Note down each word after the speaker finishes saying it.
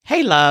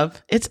Hey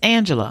love, it's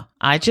Angela.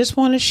 I just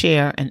want to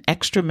share an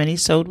extra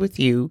mini-sode with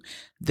you.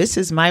 This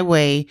is my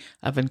way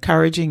of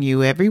encouraging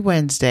you every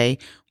Wednesday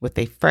with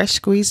a fresh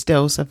squeezed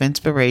dose of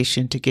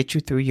inspiration to get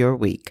you through your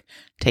week.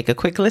 Take a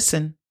quick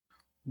listen.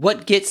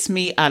 What gets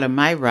me out of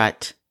my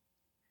rut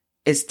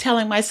is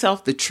telling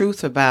myself the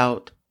truth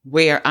about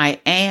where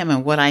I am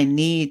and what I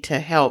need to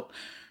help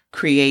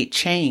create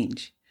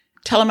change.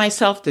 Telling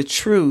myself the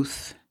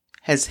truth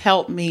has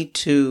helped me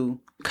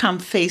to come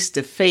face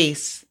to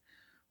face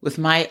with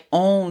my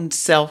own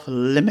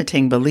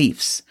self-limiting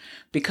beliefs.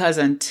 Because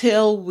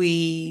until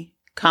we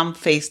come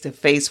face to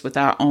face with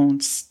our own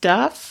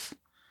stuff,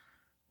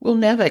 we'll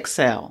never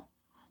excel.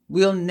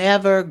 We'll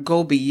never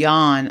go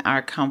beyond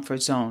our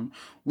comfort zone.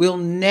 We'll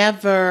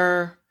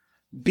never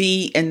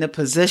be in the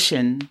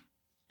position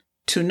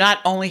to not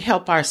only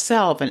help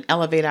ourselves and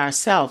elevate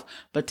ourselves,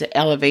 but to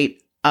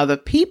elevate other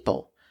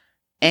people.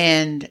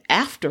 And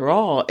after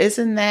all,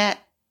 isn't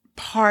that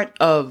part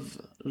of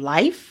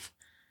life?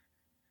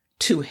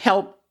 To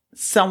help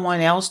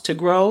someone else to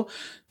grow,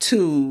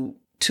 to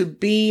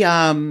be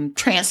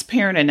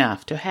transparent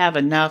enough, to have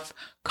enough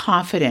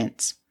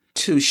confidence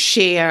to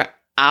share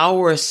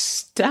our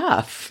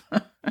stuff,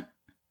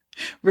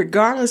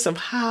 regardless of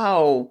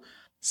how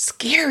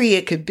scary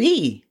it could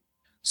be,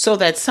 so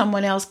that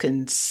someone else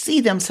can see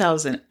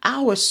themselves in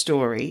our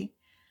story,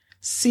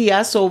 see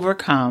us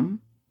overcome,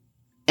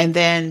 and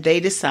then they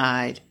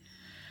decide,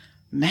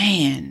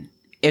 man,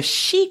 if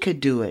she could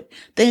do it,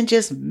 then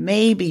just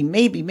maybe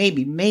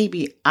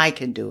I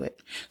can do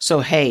it. So,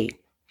 hey,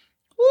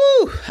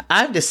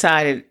 I've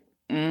decided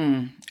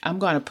I'm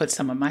going to put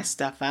some of my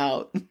stuff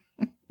out.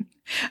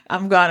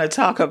 I'm going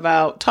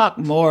to talk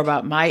more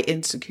about my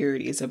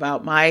insecurities,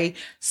 about my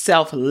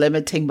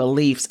self-limiting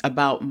beliefs,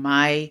 about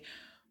my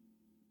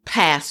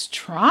past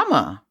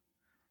trauma,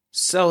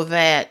 so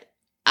that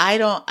I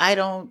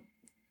don't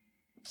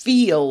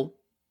feel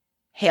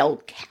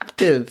held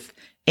captive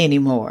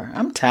anymore.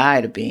 I'm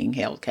tired of being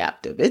held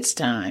captive. It's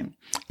time.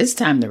 It's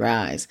time to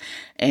rise.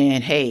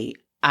 And hey,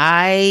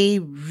 I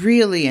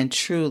really and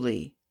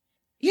truly,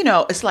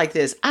 it's like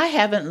this. I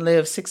haven't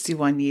lived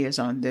 61 years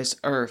on this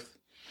earth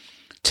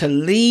to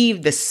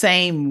leave the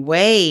same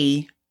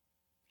way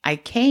I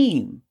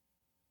came.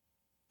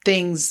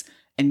 Things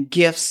and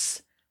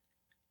gifts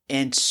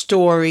and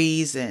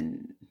stories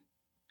and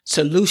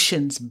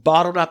solutions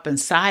bottled up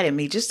inside of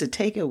me just to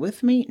take it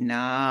with me.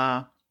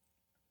 Nah.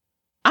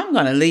 I'm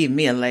going to leave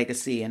me a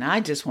legacy, and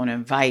I'm going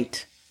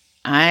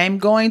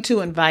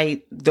to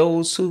invite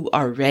those who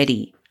are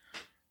ready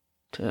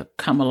to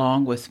come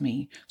along with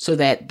me so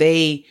that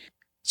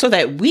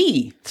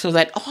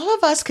all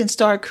of us can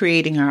start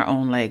creating our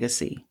own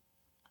legacy.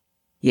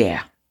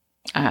 Yeah,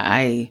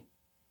 I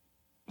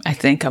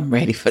think I'm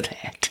ready for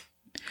that.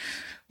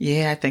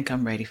 Yeah, I think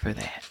I'm ready for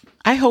that.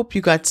 I hope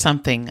you got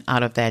something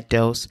out of that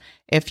dose.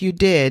 If you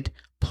did,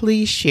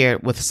 please share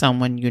it with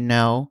someone you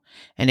know.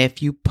 And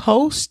if you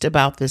post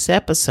about this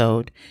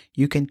episode,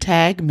 you can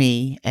tag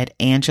me at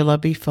Angela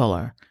B.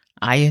 Fuller.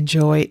 I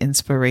enjoy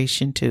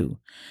inspiration too.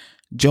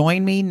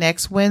 Join me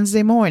next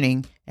Wednesday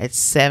morning at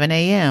 7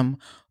 a.m.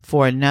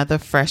 for another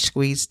fresh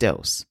squeezed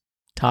dose.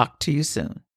 Talk to you soon.